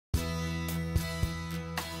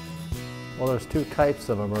Well, there's two types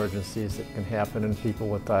of emergencies that can happen in people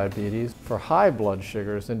with diabetes. For high blood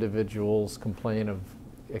sugars, individuals complain of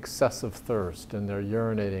excessive thirst and they're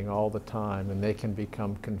urinating all the time and they can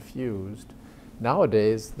become confused.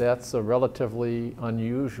 Nowadays, that's a relatively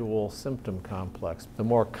unusual symptom complex. The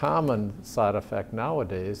more common side effect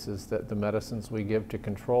nowadays is that the medicines we give to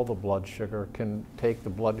control the blood sugar can take the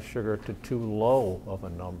blood sugar to too low of a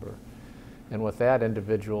number. And with that,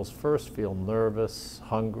 individuals first feel nervous,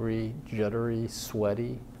 hungry, jittery,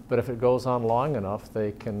 sweaty. But if it goes on long enough,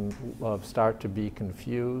 they can start to be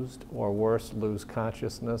confused or worse, lose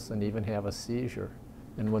consciousness and even have a seizure.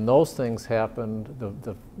 And when those things happen,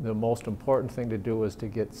 the most important thing to do is to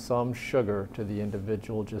get some sugar to the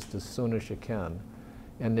individual just as soon as you can.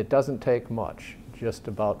 And it doesn't take much. Just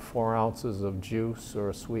about 4 ounces of juice or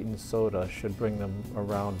a sweetened soda should bring them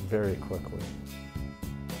around very quickly.